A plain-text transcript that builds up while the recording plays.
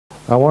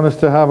I want us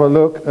to have a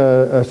look at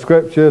a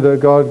scripture that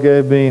God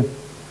gave me.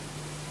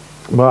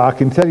 Well, I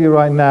can tell you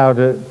right now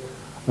that,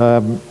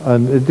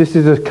 and this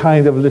is a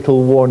kind of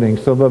little warning.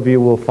 Some of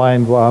you will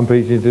find what I'm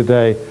preaching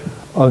today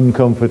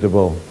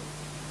uncomfortable.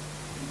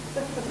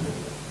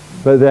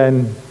 But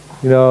then,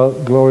 you know,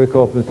 Gloria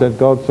Copeland said,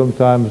 God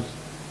sometimes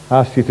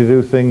asks you to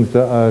do things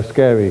that are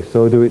scary,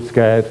 so do it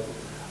scared.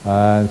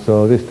 And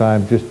so this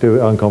time, just do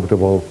it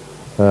uncomfortable,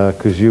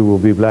 because you will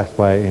be blessed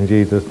by it in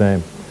Jesus'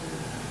 name.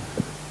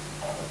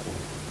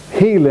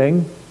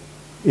 Healing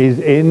is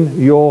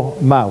in your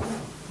mouth.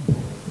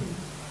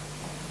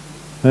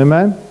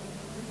 Amen?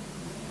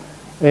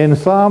 In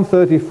Psalm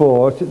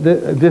 34,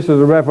 this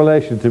was a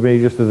revelation to me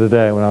just the other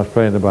day when I was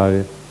praying about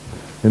it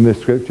in this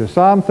scripture.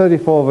 Psalm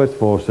 34 verse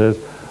 4 says,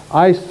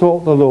 I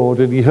sought the Lord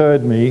and he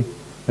heard me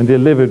and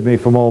delivered me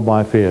from all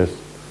my fears.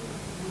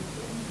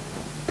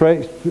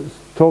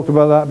 Talked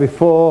about that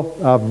before.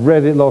 I've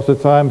read it lots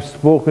of times,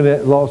 spoken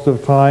it lots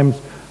of times,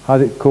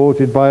 had it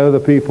quoted by other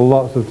people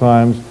lots of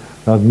times.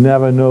 I've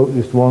never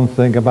noticed one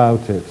thing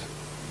about it.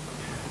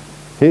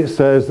 It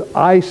says,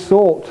 I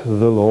sought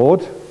the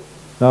Lord.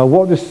 Now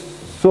what does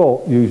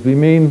sought usually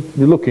mean?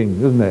 You're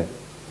looking, doesn't it?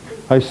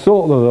 I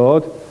sought the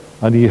Lord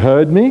and he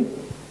heard me.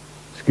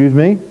 Excuse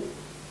me?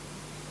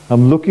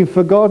 I'm looking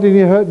for God and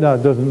he heard me. No,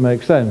 it doesn't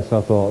make sense.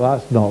 I thought,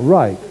 that's not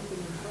right.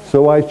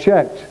 So I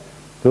checked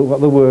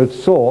what the word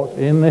sought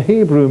in the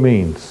Hebrew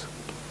means.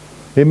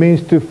 It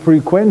means to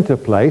frequent a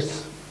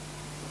place,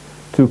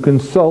 to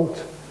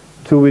consult,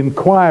 to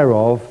inquire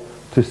of,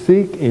 to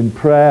seek in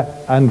prayer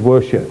and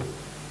worship.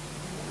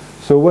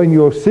 So when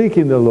you're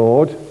seeking the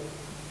Lord,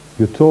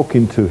 you're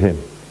talking to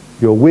him.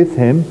 You're with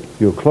him,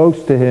 you're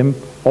close to him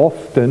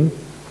often,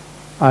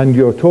 and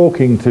you're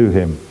talking to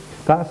him.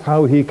 That's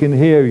how he can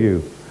hear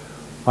you.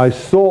 I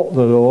sought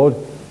the Lord,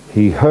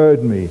 he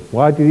heard me.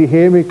 Why did he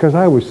hear me? Because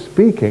I was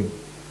speaking.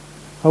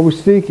 I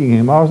was seeking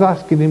him. I was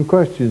asking him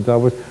questions. I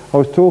was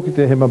talking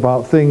to him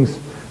about things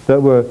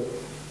that were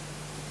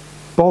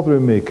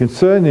bothering me,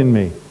 concerning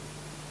me.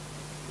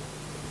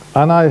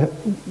 And I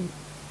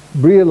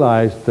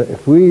realized that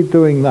if we're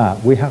doing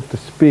that, we have to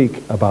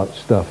speak about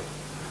stuff.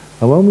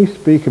 And when we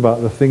speak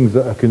about the things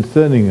that are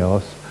concerning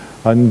us,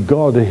 and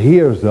God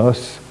hears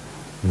us,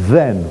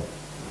 then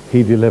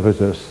he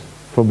delivers us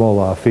from all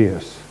our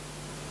fears.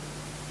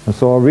 And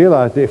so I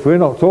realized that if we're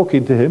not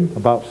talking to him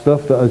about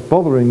stuff that is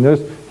bothering us,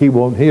 he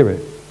won't hear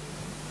it.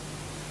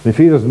 If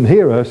he doesn't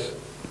hear us,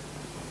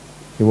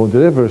 he won't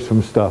deliver us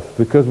from stuff,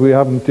 because we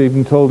haven't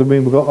even told him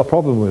we've got a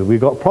problem with it. We've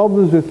got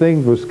problems with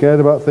things, we're scared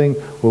about things,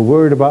 we're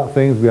worried about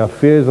things, we have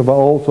fears about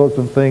all sorts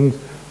of things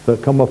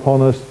that come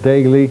upon us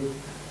daily.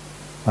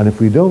 And if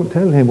we don't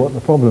tell him what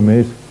the problem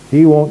is,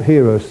 he won't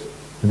hear us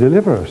and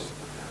deliver us.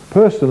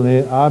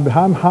 Personally,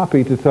 I'm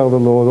happy to tell the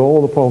Lord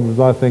all the problems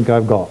I think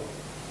I've got.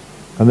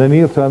 And then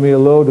he'll tell me a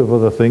load of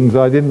other things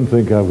I didn't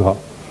think I've got.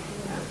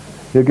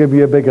 He'll give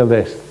me a bigger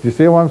list. Do you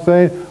see what I'm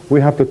saying? We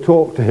have to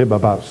talk to him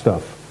about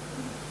stuff.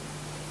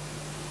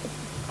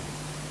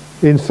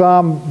 In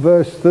Psalm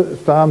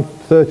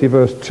 30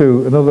 verse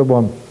 2, another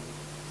one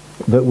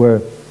that we're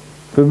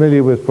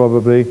familiar with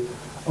probably,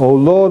 O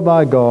Lord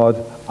my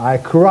God, I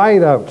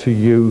cried out to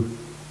you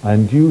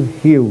and you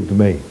healed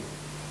me.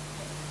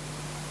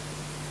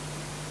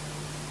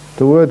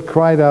 The word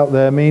cried out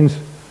there means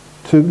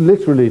to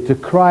literally to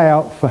cry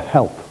out for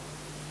help.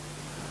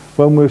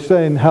 When we're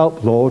saying,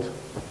 help Lord,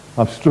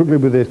 I'm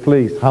struggling with this,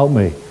 please help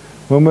me.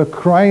 When we're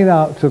crying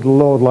out to the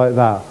Lord like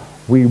that,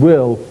 we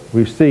will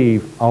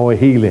receive our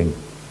healing.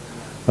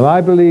 And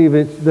I believe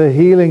the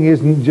healing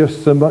isn't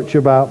just so much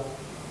about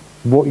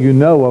what you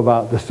know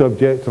about the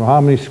subject or how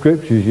many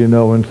scriptures you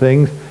know and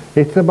things.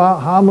 It's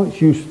about how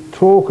much you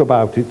talk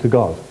about it to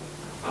God,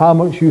 how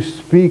much you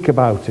speak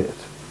about it.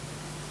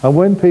 And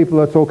when people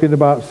are talking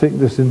about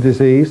sickness and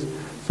disease,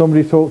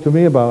 somebody talked to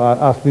me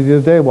asked me the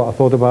other day what I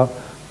thought about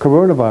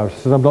coronavirus. I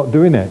said, I'm not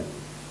doing it.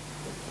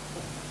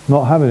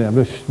 Not having it.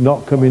 I'm just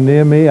not coming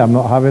near me. I'm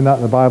not having that.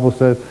 The Bible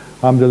says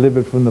I'm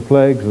delivered from the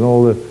plagues and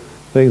all the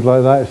things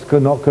like that. It's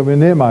not coming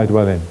near my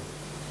dwelling.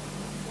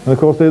 And of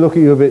course they look at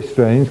you a bit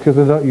strange because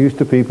they're not used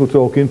to people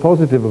talking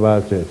positive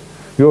about it.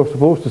 You're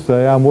supposed to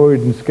say, I'm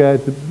worried and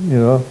scared,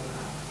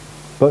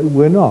 but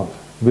we're not,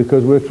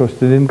 because we're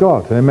trusting in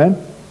God. Amen?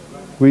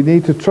 We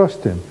need to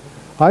trust him.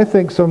 I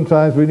think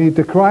sometimes we need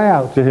to cry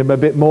out to him a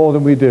bit more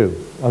than we do.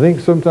 I think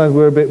sometimes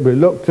we're a bit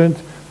reluctant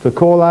to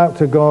call out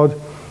to God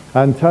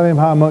and tell him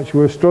how much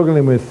we're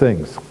struggling with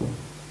things.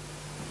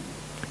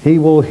 He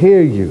will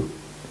hear you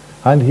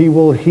and he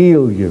will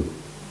heal you.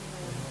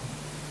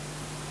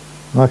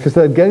 Like I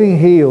said, getting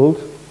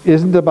healed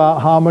isn't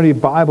about how many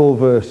Bible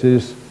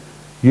verses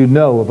you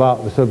know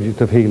about the subject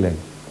of healing.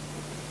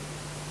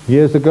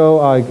 Years ago,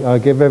 I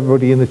gave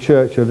everybody in the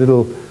church a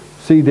little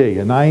CD,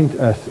 a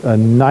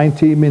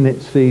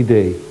 90-minute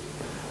CD.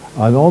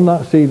 And on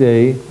that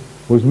CD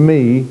was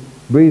me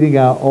reading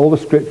out all the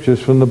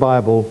scriptures from the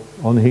Bible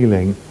on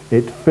healing.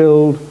 It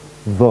filled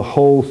the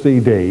whole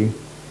CD.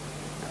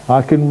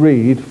 I can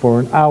read for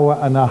an hour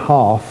and a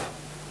half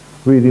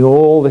reading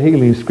all the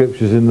healing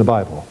scriptures in the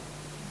Bible.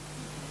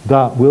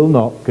 that will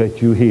not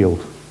get you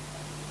healed.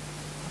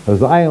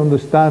 As I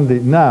understand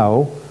it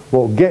now,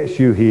 what gets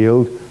you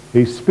healed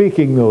is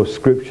speaking those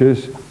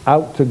scriptures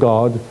out to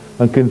God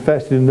and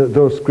confessing that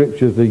those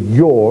scriptures are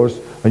yours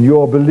and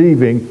you're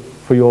believing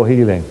for your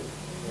healing.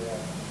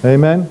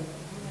 Amen?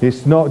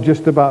 It's not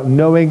just about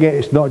knowing it.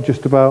 It's not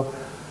just about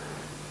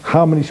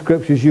how many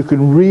scriptures you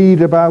can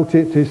read about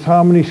it. It's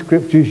how many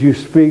scriptures you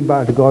speak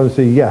back to God and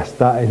say, yes,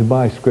 that is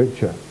my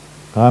scripture.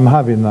 I'm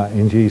having that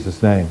in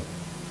Jesus' name.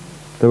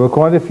 There were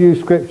quite a few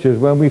scriptures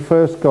when I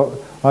first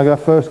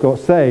got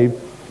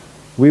saved.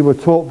 We were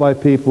taught by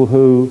people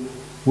who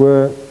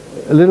were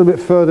a little bit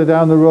further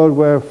down the road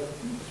where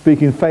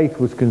speaking faith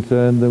was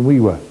concerned than we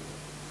were.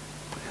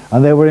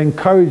 And they were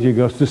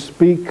encouraging us to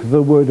speak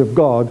the word of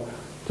God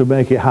to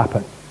make it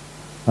happen.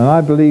 And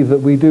I believe that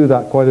we do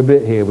that quite a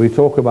bit here. We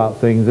talk about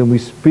things and we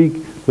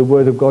speak the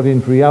word of God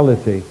into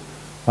reality.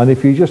 And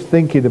if you're just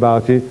thinking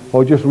about it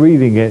or just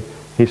reading it,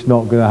 it's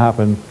not going to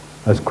happen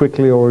as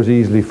quickly or as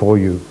easily for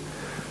you.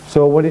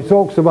 So when it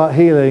talks about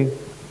healing,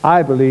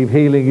 I believe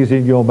healing is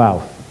in your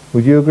mouth.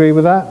 Would you agree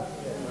with that?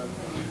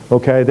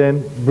 Okay,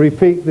 then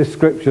repeat this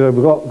scripture that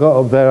we've got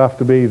up there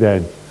after me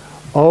then.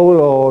 O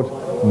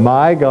Lord,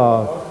 my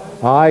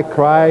God, I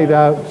cried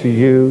out to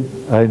you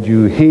and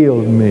you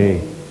healed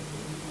me.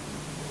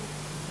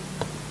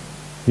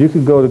 You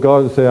can go to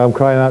God and say, I'm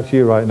crying out to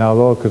you right now,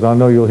 Lord, because I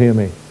know you'll hear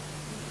me.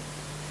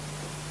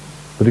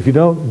 But if you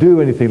don't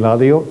do anything like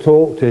that, you don't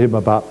talk to him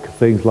about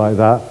things like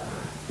that,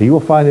 you will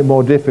find it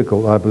more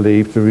difficult, I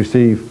believe, to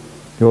receive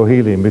your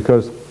healing,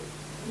 because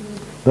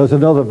there's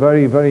another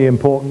very, very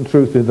important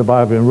truth in the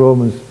Bible in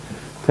Romans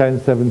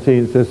 10:17.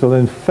 It says, so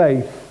then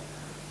faith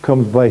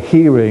comes by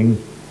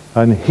hearing,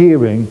 and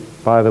hearing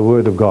by the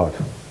word of God.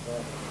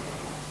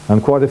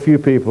 And quite a few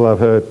people I've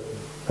heard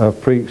have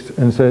preached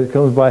and said it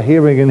comes by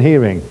hearing and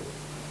hearing.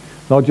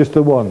 Not just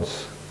the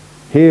once.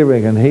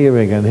 Hearing and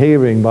hearing and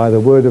hearing by the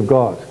word of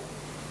God.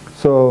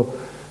 So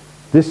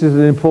this is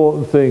an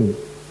important thing.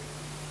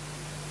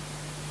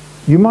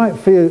 You might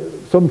feel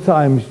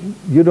sometimes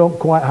you don't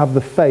quite have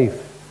the faith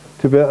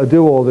to be able to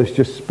do all this,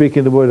 just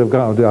speaking the word of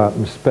God out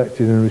and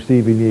expecting and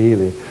receiving your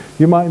healing.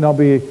 You might not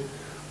be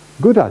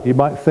good at it. You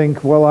might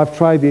think, well, I've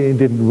tried it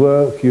and it didn't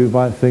work. You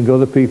might think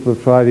other people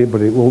have tried it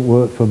but it won't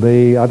work for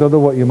me. I don't know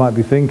what you might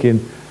be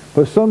thinking,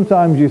 but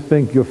sometimes you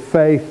think your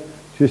faith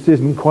just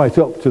isn't quite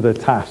up to the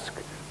task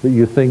that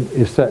you think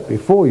is set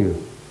before you.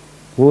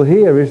 Well,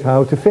 here is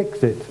how to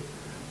fix it,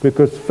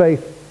 because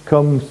faith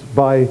comes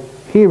by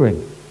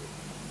hearing.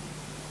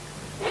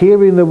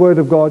 Hearing the word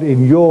of God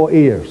in your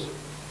ears.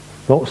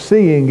 Not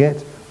seeing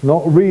it,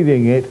 not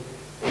reading it,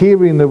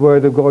 hearing the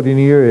word of God in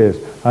your ears.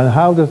 And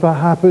how does that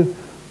happen?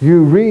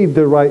 You read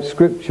the right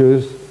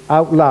scriptures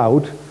out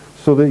loud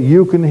so that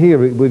you can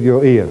hear it with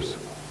your ears.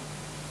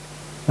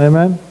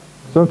 Amen?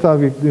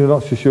 Sometimes you're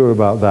not so sure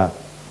about that.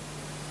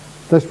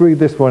 Let's read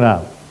this one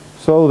out.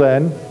 So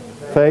then,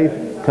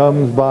 faith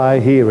comes by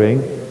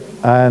hearing,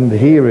 and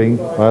hearing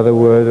by the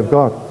word of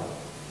God.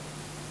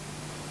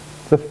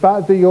 The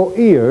fact that your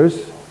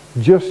ears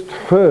just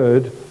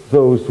heard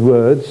those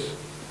words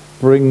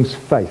brings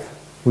faith.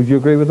 Would you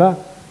agree with that?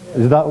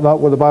 Is that not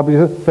what the Bible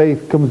says?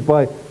 Faith comes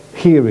by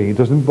hearing. It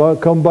doesn't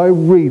come by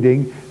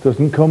reading. It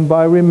doesn't come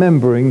by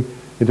remembering.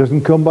 It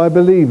doesn't come by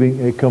believing.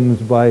 It comes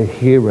by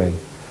hearing.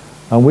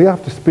 And we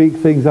have to speak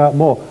things out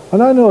more.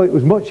 And I know it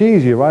was much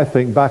easier, I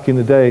think, back in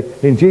the day,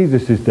 in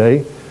Jesus'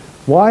 day.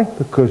 Why?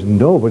 Because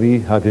nobody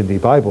had any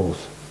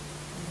Bibles.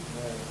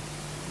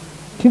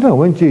 Do you know,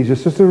 when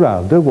Jesus was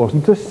around, there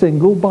wasn't a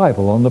single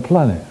Bible on the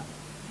planet.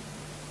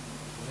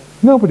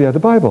 Nobody had a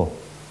Bible.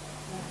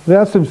 They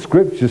had some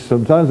scriptures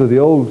sometimes of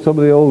some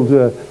of the old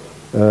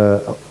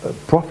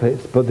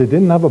prophets, but they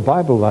didn't have a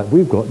Bible like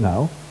we've got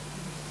now.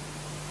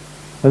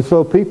 And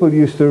so people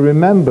used to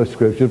remember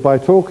scriptures by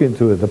talking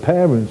to it. The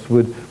parents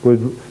would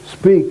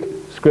speak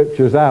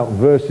scriptures out,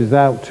 verses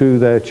out to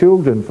their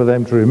children for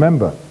them to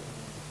remember.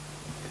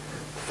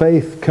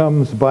 Faith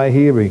comes by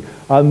hearing.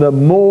 And the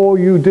more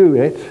you do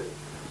it,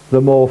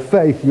 the more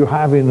faith you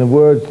have in the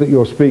words that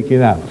you're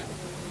speaking out.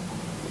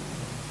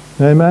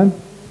 Amen?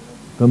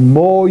 The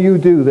more you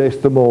do this,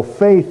 the more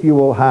faith you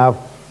will have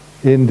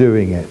in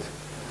doing it.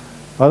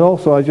 And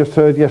also, I just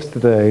heard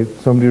yesterday,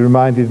 somebody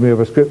reminded me of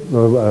a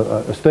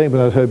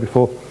statement I'd heard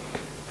before.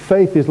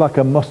 Faith is like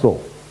a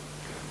muscle.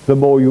 The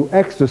more you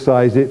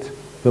exercise it,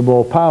 the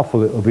more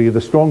powerful it will be,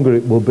 the stronger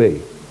it will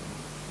be.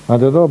 I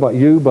don't know about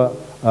you, but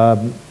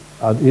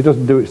he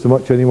doesn't do it so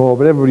much anymore,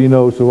 but everybody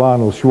knows who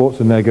Arnold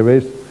Schwarzenegger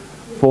is.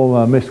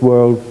 Former Miss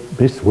World?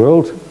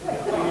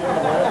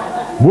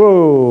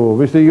 Whoa,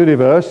 Mr.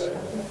 Universe.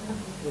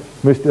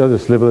 Other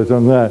sliver of the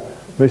tongue there.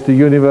 Mr.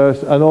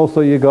 Universe, and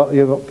also you got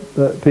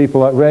people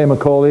like Ray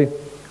McCauley,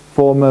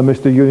 former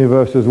Mr.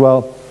 Universe as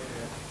well.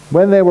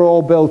 When they were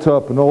all built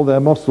up and all their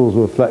muscles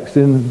were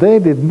flexing, they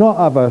did not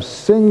have a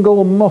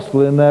single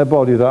muscle in their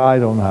body that I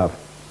don't have.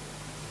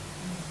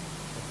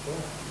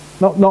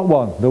 Not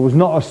one. There was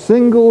not a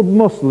single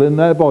muscle in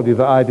their body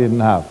that I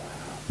didn't have.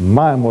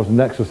 Mine wasn't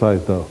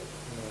exercised though.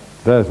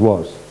 Theirs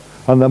was.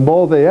 And the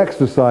more they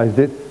exercised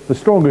it, the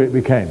stronger it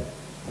became.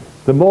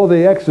 The more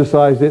they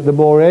exercised it, the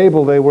more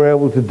able they were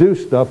able to do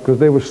stuff because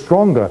they were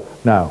stronger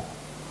now.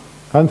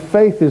 And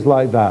faith is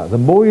like that. The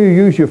more you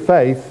use your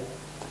faith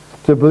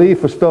to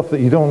believe for stuff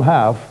that you don't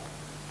have,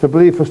 to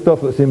believe for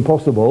stuff that's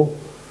impossible,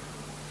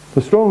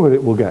 the stronger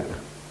it will get.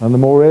 And the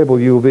more able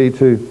you will be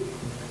to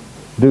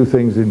do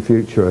things in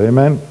future.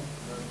 Amen?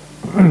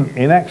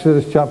 In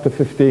Exodus chapter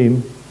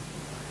 15, the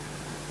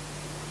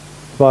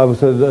Bible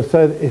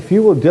said, if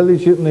you will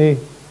diligently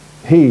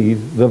heed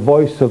the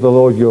voice of the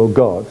Lord your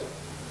God,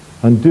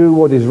 and do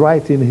what is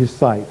right in his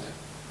sight,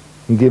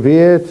 and give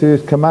ear to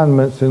his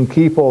commandments, and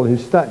keep all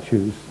his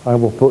statutes, I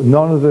will put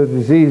none of the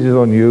diseases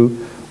on you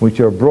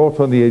which are brought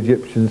on the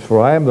Egyptians, for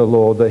I am the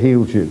Lord that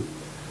heals you.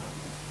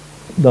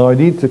 Now I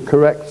need to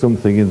correct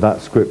something in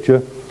that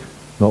scripture.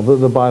 Not that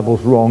the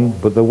Bible's wrong,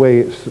 but the way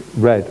it's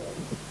read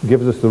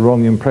gives us the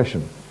wrong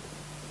impression.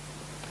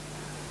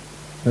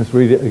 Let's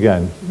read it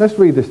again. Let's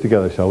read this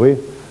together, shall we?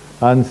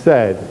 And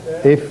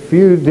said, if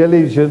you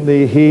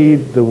diligently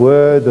heed the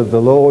word of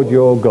the Lord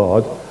your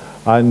God,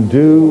 and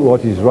do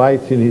what is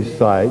right in his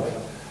sight,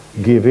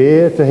 give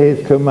ear to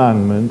his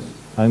commandments,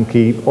 and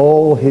keep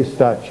all his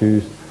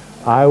statutes,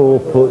 I will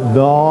put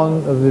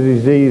none of the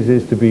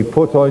diseases to be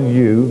put on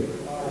you,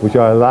 which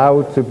I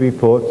allowed to be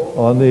put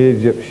on the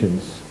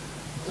Egyptians,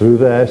 through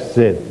their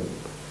sin.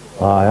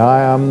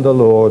 I am the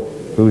Lord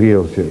who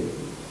heals you.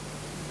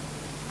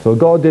 So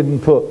God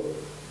didn't put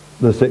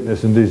the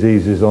sickness and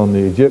diseases on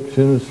the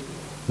Egyptians.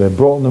 They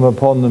brought them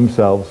upon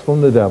themselves from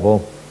the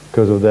devil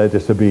because of their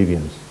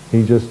disobedience.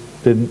 He just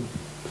didn't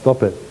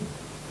stop it.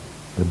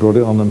 They brought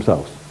it on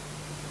themselves.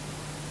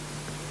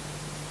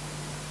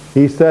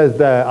 He says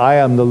there, I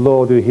am the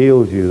Lord who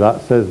heals you.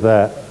 That says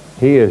there,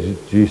 here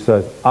Jesus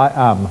says, I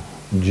am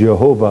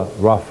Jehovah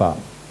Rapha,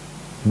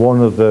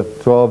 one of the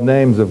 12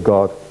 names of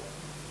God.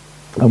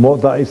 And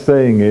what that is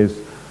saying is,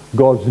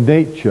 God's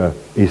nature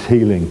is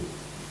healing.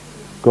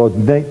 God's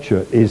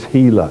nature is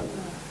healer.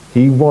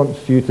 He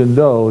wants you to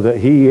know that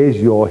he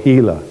is your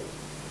healer.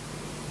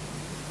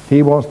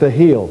 He wants to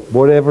heal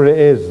whatever it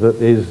is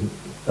that is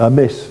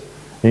amiss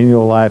in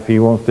your life. He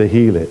wants to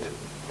heal it.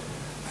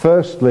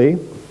 Firstly,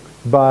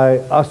 by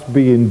us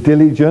being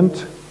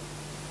diligent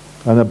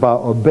and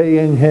about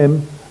obeying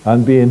him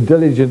and being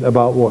diligent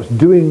about what's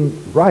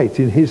doing right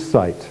in his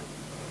sight.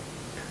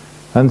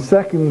 And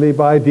secondly,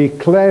 by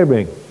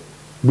declaring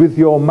with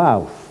your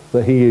mouth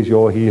that he is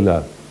your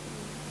healer.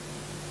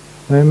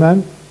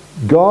 Amen?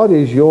 God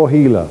is your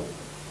healer.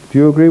 Do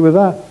you agree with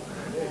that?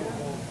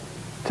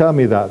 Tell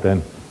me that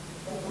then.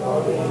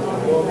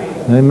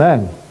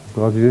 Amen.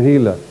 God is your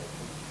healer.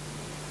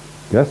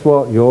 Guess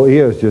what? Your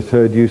ears just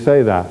heard you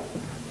say that.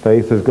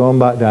 Faith has gone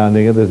back down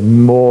there. There's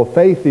more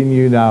faith in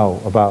you now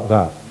about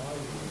that.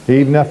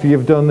 Even after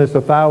you've done this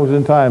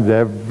 1,000 times,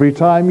 every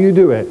time you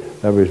do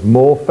it, there is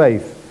more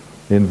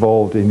faith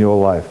involved in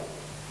your life.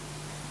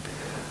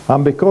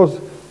 And because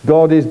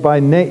God is by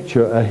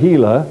nature a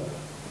healer,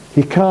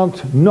 he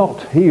can't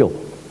not heal.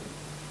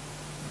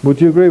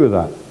 Would you agree with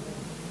that?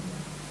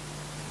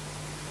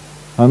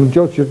 And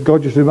God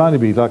just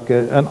reminded me, like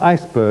an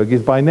iceberg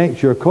is by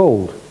nature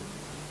cold.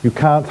 You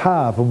can't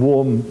have a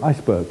warm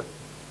iceberg.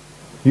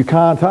 You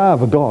can't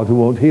have a God who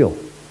won't heal.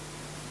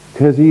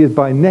 Because he is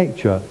by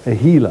nature a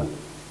healer.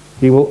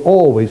 He will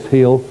always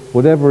heal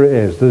whatever it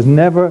is. There's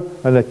never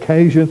an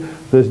occasion,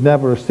 there's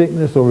never a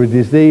sickness or a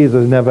disease,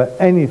 there's never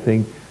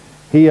anything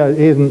he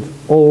isn't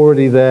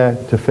already there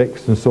to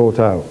fix and sort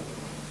out.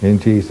 In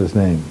Jesus'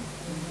 name.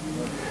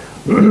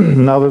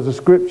 Now there's a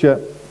scripture,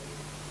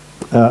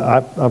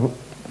 I've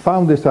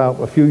found this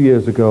out a few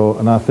years ago,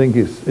 and I think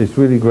it's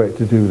really great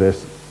to do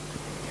this.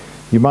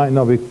 You might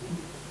not be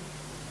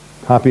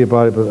happy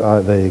about it,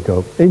 but there you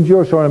go. In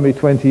Deuteronomy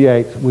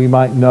 28, we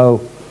might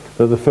know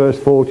that the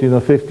first 14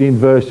 or 15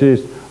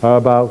 verses are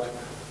about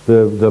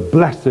the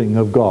blessing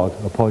of God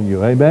upon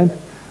you. Amen?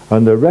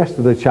 And the rest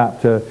of the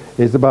chapter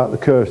is about the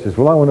curses.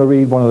 Well, I want to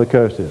read one of the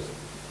curses.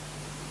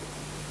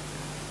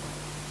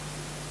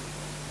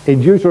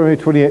 In Deuteronomy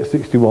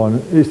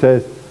 28:61, it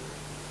says,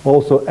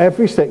 also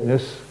every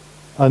sickness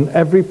and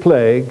every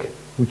plague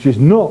which is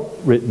not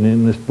written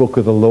in this book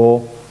of the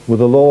law will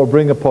the Lord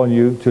bring upon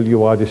you till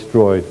you are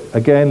destroyed.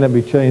 Again, let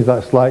me change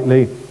that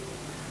slightly.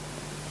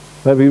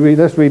 Let's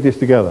read this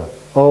together.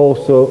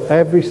 Also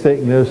every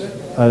sickness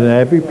and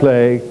every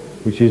plague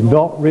which is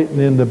not written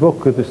in the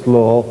book of this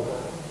law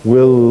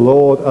will the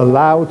Lord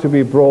allow to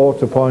be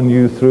brought upon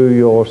you through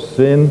your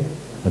sin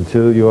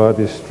until you are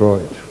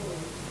destroyed.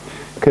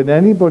 Can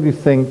anybody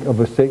think of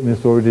a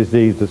sickness or a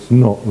disease that's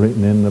not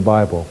written in the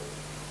Bible?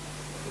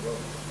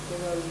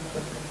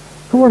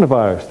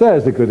 Coronavirus,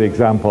 there's a good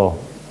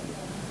example.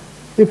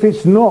 If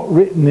it's not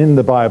written in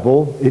the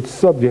Bible, it's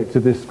subject to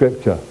this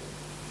scripture.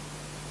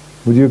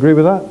 Would you agree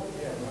with that?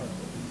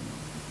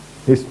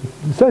 It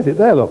says it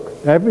there, look.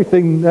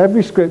 Everything,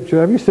 every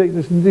scripture, every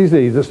sickness and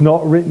disease that's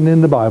not written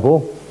in the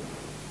Bible,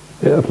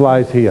 it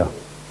applies here.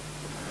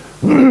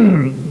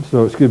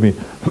 So, excuse me.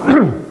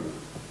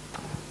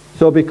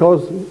 So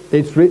because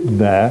it's written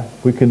there,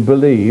 we can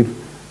believe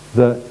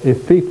that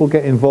if people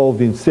get involved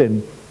in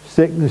sin,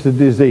 sickness and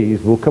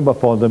disease will come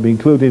upon them,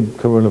 including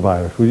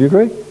coronavirus. Would you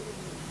agree?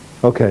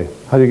 Okay,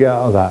 how do you get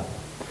out of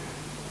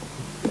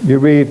that? You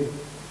read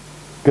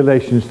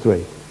Galatians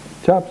 3.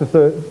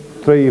 Chapter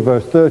 3,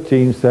 verse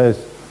 13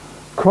 says,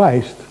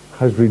 Christ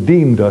has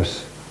redeemed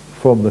us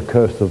from the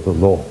curse of the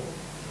law.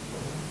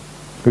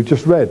 We've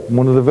just read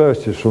one of the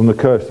verses from the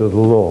curse of the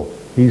law.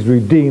 He's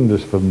redeemed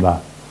us from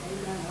that.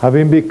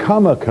 Having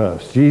become a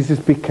curse, Jesus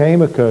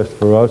became a curse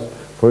for us,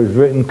 for it's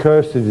written,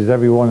 cursed is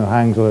everyone who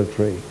hangs on a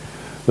tree.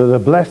 That the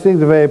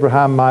blessings of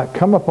Abraham might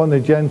come upon the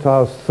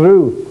Gentiles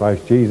through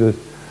Christ Jesus,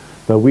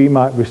 that we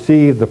might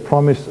receive the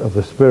promise of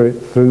the Spirit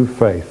through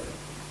faith.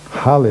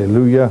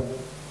 Hallelujah.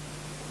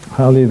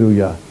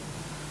 Hallelujah.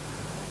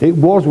 It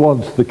was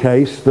once the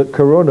case that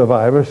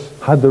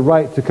coronavirus had the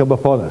right to come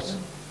upon us.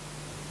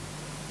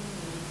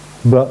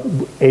 But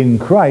in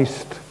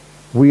Christ,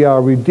 we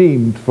are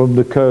redeemed from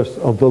the curse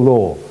of the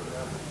law.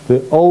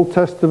 The Old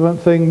Testament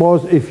thing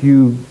was, if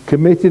you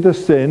committed a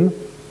sin,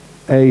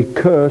 a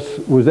curse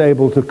was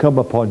able to come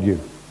upon you.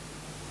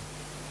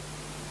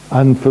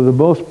 And for the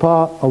most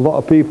part, a lot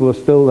of people are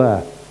still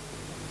there.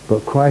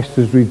 But Christ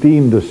has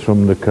redeemed us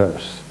from the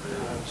curse.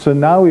 So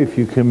now if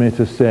you commit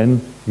a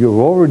sin,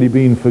 you're already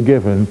been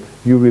forgiven,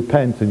 you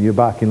repent and you're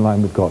back in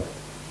line with God.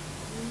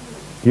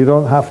 You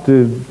don't have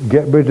to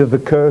get rid of the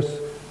curse,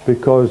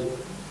 because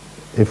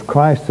if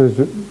Christ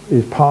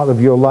is part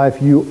of your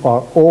life, you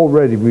are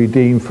already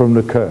redeemed from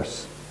the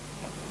curse.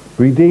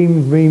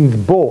 Redeemed means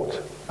bought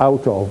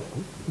out of.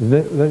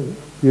 Isn't it?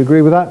 You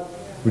agree with that?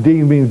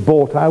 Redeemed means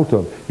bought out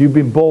of. You've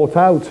been bought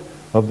out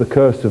of the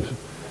curse of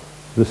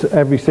this,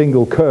 every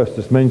single curse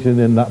that's mentioned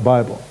in that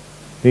Bible,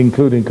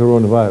 including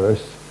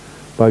coronavirus,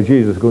 by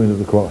Jesus going to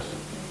the cross.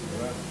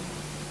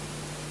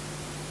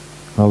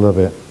 I love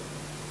it.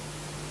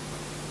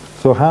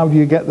 So how do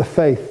you get the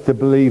faith to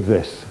believe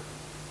this?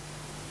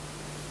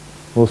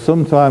 Well,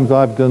 sometimes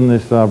I've done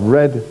this. I've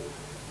read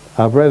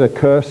a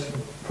curse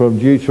from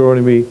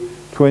Deuteronomy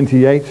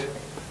 28,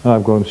 and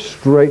I've gone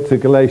straight to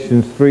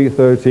Galatians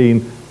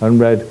 3:13 and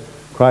read,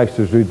 Christ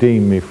has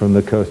redeemed me from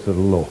the curse of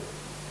the law.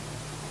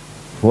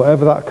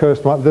 Whatever that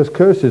curse might be. There's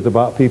curses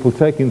about people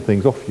taking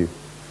things off you.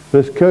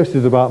 There's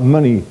curses about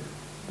money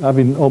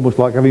almost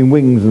like having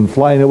wings and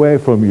flying away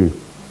from you.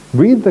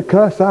 Read the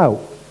curse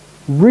out.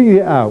 Read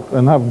it out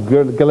and have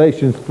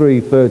Galatians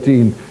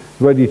 3:13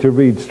 ready to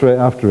read straight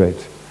after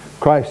it.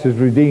 Christ has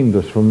redeemed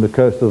us from the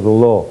curse of the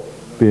law,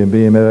 being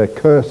made a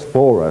curse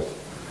for us.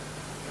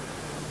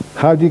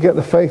 How do you get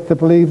the faith to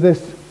believe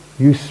this?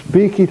 You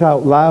speak it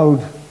out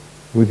loud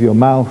with your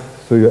mouth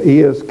so your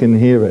ears can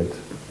hear it.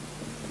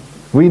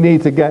 We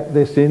need to get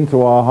this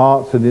into our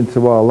hearts and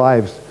into our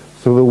lives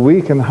so that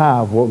we can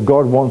have what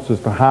God wants us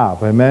to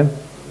have. Amen?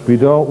 We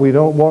don't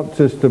want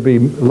us to be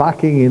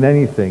lacking in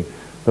anything.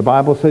 The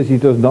Bible says He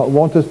does not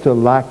want us to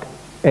lack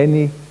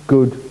any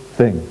good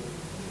thing.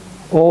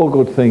 All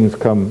good things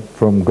come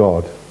from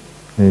God,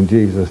 in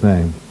Jesus'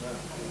 name.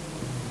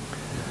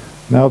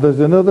 Now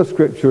there's another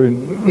scripture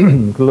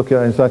to look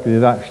at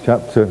in Acts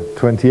chapter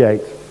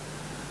 28,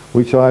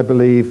 which I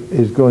believe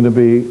is going to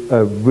be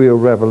a real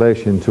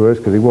revelation to us,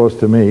 because it was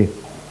to me.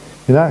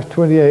 In Acts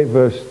 28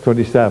 verse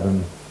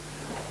 27,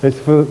 it's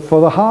for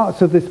the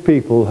hearts of this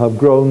people have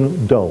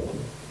grown dull.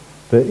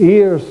 Their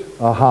ears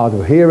are hard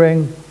of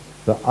hearing,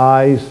 the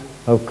eyes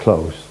have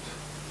closed,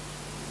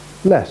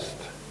 lest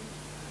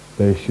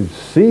they should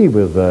see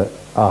with their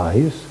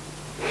eyes,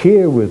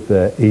 hear with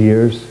their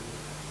ears,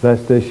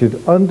 lest they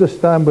should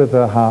understand with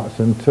their hearts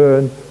and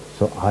turn,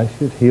 so I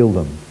should heal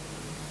them.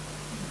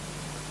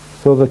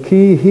 So the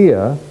key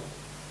here,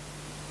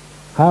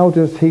 how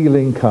does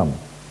healing come?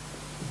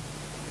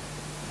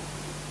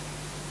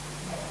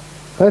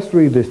 Let's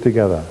read this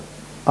together.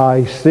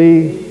 I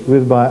see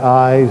with my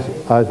eyes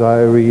as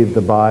I read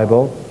the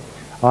Bible.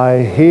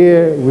 I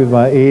hear with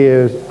my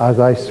ears as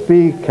I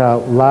speak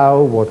out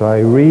loud what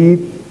I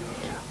read.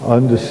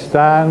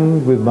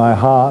 Understand with my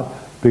heart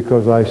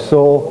because I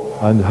saw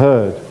and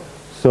heard,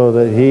 so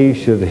that He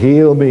should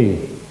heal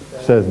me,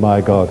 says my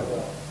God.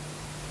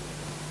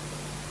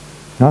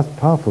 That's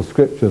powerful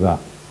scripture, that.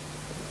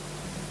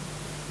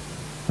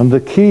 And the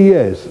key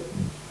is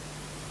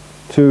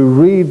to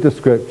read the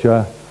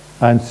scripture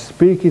and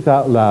speak it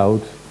out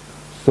loud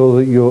so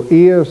that your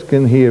ears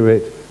can hear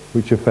it,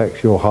 which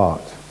affects your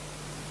heart.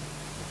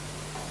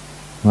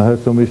 I heard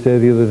somebody say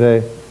the other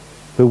day,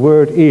 the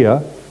word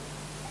ear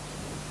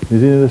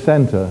is in the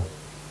center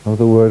of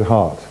the word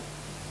heart.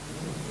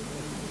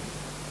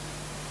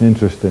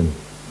 Interesting.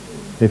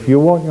 If you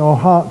want your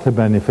heart to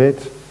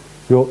benefit,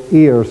 your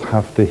ears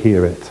have to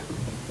hear it.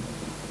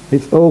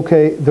 It's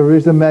okay, there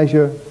is a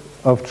measure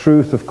of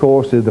truth, of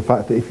course, in the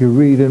fact that if you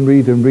read and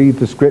read and read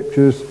the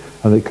scriptures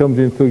and it comes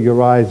in through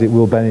your eyes, it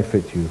will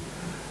benefit you.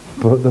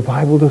 But the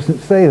Bible doesn't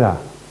say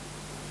that.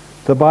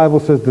 The Bible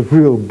says the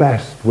real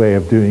best way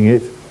of doing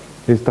it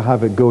is to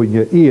have it go in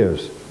your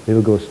ears.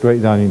 It'll go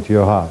straight down into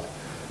your heart.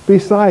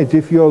 Besides,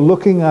 if you're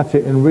looking at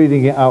it and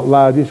reading it out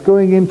loud, it's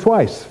going in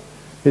twice.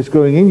 It's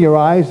going in your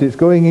eyes, it's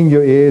going in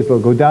your ears,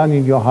 it'll go down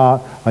in your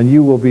heart, and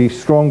you will be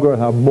stronger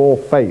and have more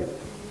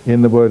faith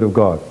in the Word of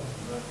God.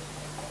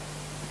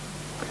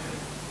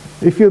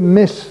 If you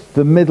miss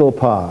the middle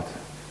part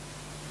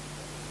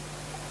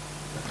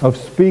of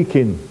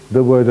speaking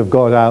the word of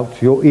God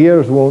out, your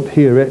ears won't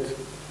hear it.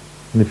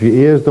 And if your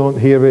ears don't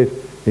hear it,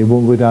 it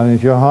won't go down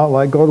into your heart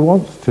like God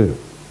wants to.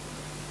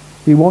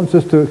 He wants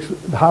us to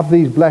have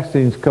these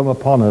blessings come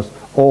upon us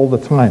all the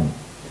time.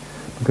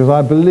 Because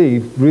I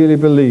believe, really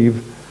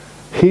believe,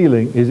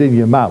 healing is in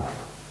your mouth.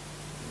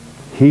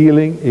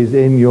 Healing is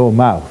in your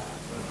mouth.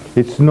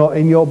 It's not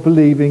in your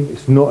believing,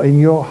 it's not in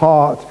your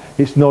heart,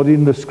 it's not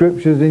in the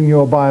scriptures in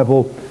your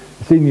Bible,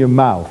 it's in your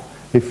mouth.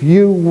 If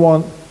you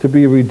want to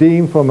be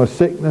redeemed from a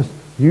sickness,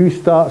 you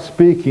start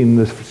speaking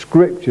the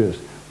scriptures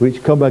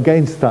which come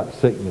against that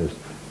sickness.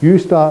 You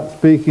start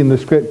speaking the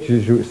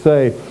scriptures which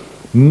say,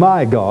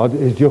 my God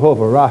is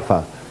Jehovah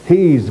Rapha.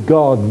 He's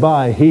God,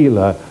 my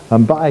healer,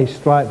 and by his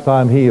stripes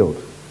I'm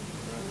healed.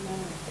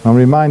 I'm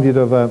reminded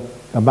of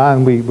a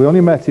man, we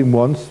only met him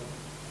once,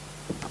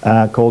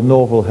 called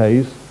Norval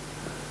Hayes,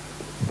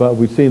 but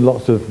we've seen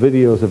lots of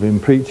videos of him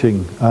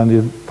preaching, and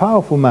he's a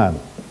powerful man,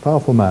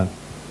 powerful man.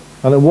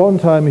 And at one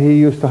time he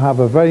used to have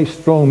a very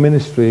strong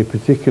ministry,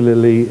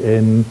 particularly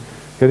in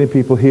getting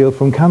people healed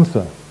from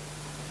cancer.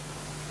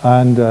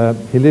 And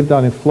he lived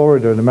down in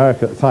Florida in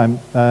America at the time,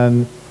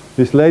 and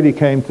this lady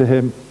came to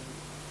him,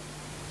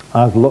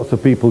 as lots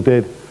of people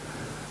did,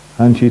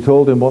 and she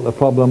told him what the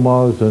problem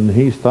was, and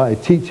he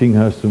started teaching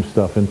her some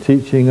stuff and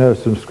teaching her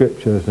some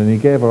scriptures, and he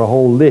gave her a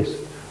whole list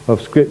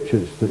of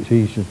scriptures that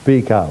she should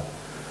speak out.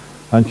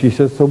 And she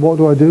said, so what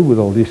do I do with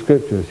all these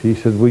scriptures? He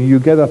said, well, you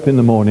get up in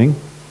the morning,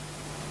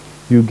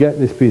 you get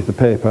this piece of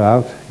paper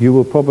out, you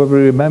will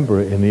probably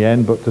remember it in the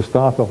end, but to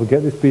start off,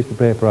 get this piece of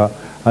paper out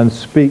and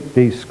speak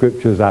these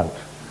scriptures out.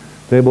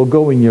 They will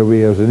go in your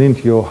ears and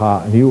into your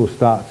heart, and you will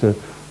start to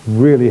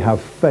really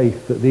have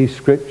faith that these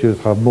scriptures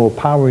have more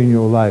power in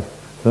your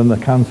life than the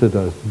cancer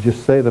does.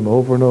 Just say them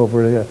over and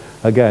over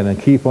again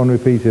and keep on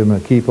repeating them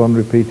and keep on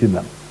repeating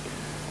them.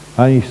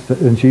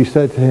 And she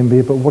said to him,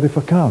 but what if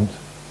I can't?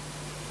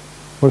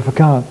 What if I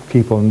can't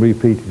keep on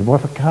repeating them?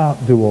 What if I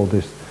can't do all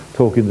this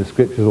talking the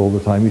scriptures all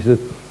the time? He said,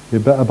 you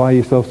better buy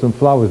yourself some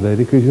flowers,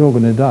 lady, because you're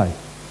going to die.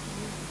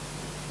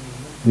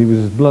 He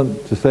was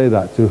blunt to say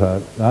that to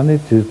her, and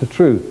it is the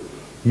truth.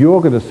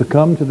 You're going to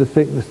succumb to the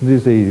sickness and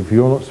disease if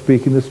you're not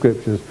speaking the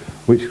scriptures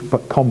which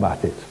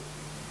combat it.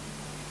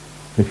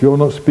 If you're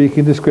not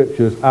speaking the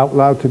scriptures out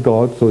loud to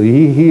God so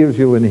he hears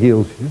you and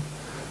heals you,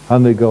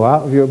 and they go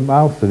out of your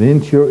mouth and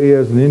into your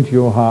ears and into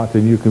your heart,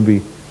 and you can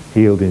be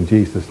healed in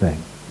Jesus'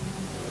 name.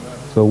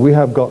 So we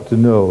have got to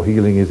know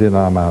healing is in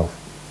our mouth.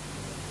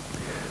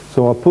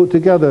 So I'll put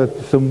together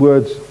some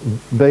words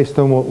based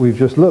on what we've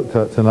just looked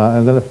at tonight,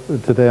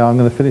 and today I'm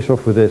going to finish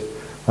off with this.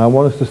 I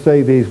want us to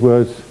say these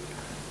words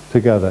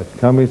together.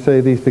 Can we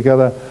say these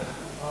together?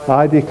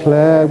 I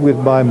declare with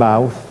my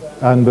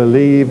mouth and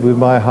believe with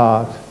my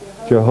heart,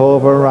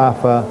 Jehovah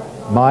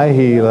Rapha, my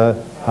healer,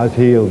 has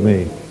healed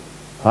me.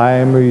 I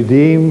am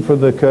redeemed from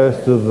the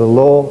curse of the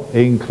law,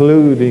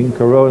 including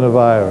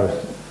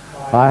coronavirus.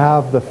 I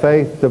have the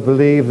faith to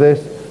believe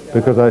this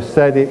because I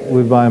said it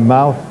with my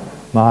mouth,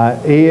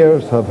 my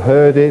ears have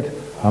heard it,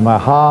 and my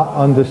heart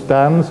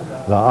understands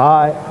that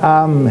I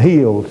am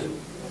healed.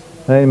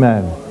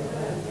 Amen.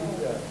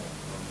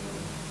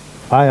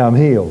 I am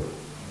healed.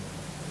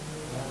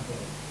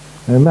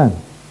 Amen.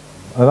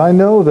 And I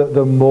know that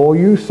the more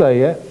you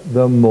say it,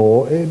 the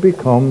more it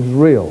becomes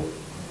real.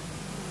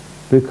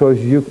 Because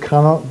you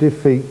cannot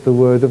defeat the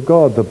word of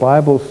God. The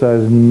Bible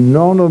says,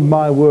 none of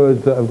my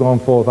words that have gone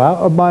forth out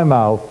of my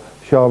mouth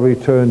shall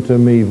return to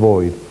me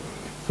void.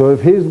 So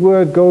if his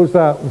word goes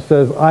out and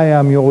says, I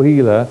am your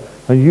healer,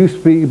 and you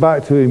speak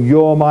back to him,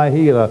 you're my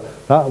healer,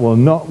 that will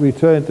not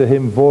return to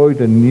him void,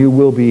 and you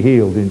will be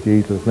healed in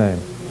Jesus' name.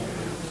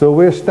 So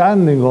we're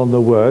standing on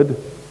the word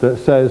that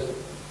says,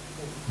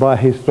 by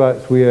his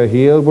stripes we are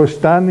healed. We're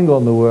standing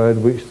on the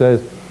word which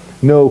says,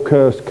 no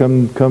curse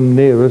can come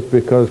near us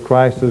because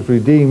Christ has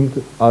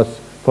redeemed us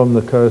from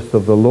the curse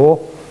of the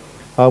law.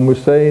 And we're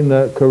saying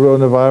that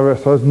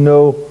coronavirus has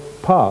no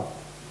part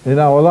in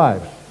our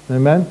lives.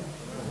 Amen?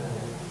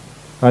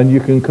 And you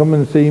can come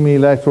and see me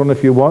later on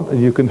if you want,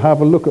 and you can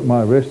have a look at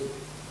my wrist,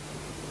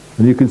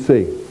 and you can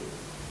see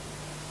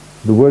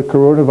the word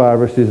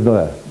coronavirus is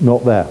there,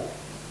 not there.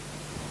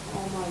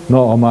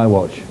 Not on my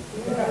watch.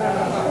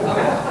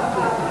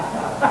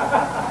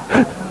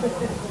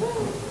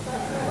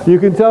 You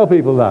can tell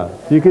people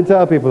that. You can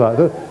tell people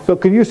that. So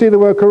can you see the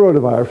word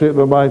coronavirus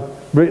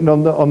written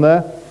on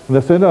there? And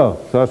they say no.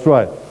 So that's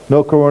right.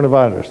 No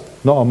coronavirus.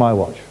 Not on my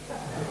watch.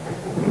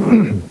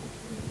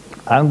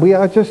 And we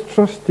are just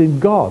trusting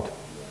God.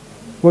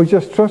 We're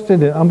just trusting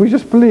Him. And we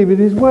just believe in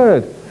His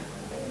word.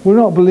 We're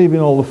not believing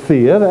all the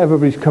fear that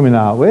everybody's coming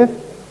out with.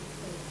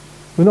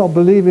 We're not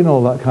believing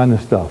all that kind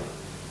of stuff.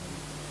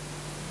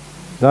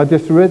 I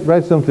just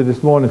read something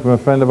this morning from a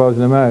friend of ours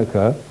in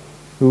America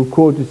who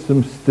quoted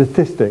some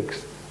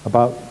statistics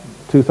about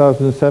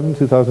 2007,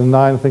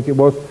 2009, I think it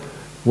was,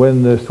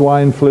 when the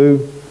swine flu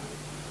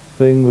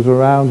thing was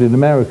around in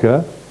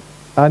America.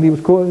 And he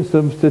was quoting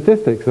some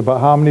statistics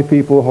about how many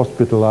people were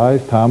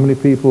hospitalized, how many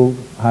people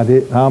had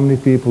it, how many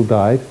people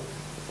died.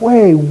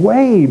 Way,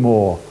 way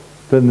more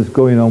than is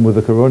going on with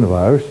the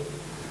coronavirus.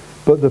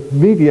 But the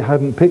media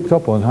hadn't picked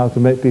up on how to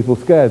make people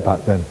scared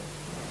back then.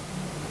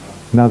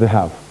 Now they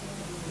have.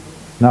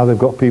 Now they've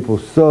got people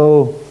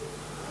so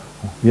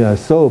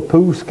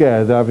poo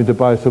scared they're having to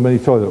buy so many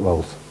toilet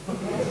rolls.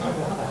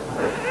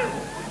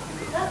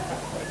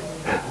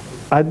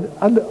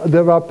 and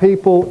there are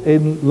people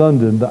in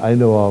London that I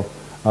know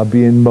of are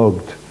being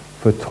mugged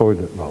for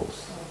toilet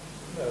rolls.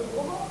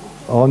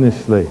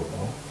 Honestly.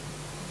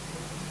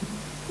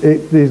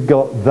 It has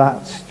got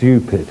that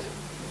stupid.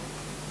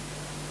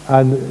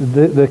 And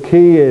the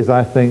key is,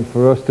 I think,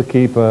 for us to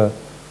keep a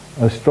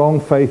strong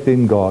faith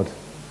in God,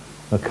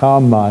 a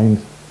calm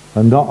mind,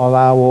 and not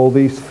allow all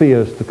these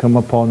fears to come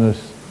upon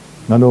us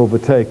and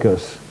overtake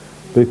us,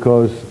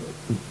 because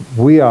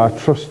we are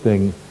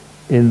trusting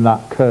in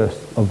that curse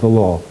of the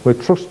law. We're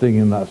trusting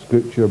in that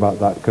scripture about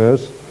that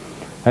curse.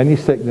 Any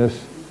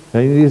sickness,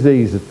 any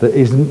disease that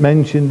isn't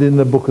mentioned in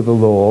the book of the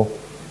law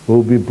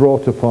will be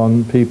brought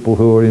upon people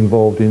who are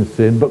involved in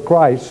sin. But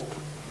Christ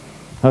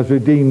has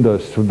redeemed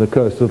us from the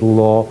curse of the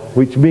law,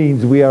 which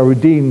means we are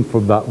redeemed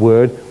from that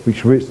word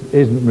which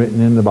isn't written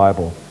in the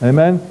Bible.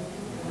 Amen?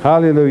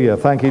 Hallelujah.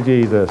 Thank you,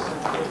 Jesus.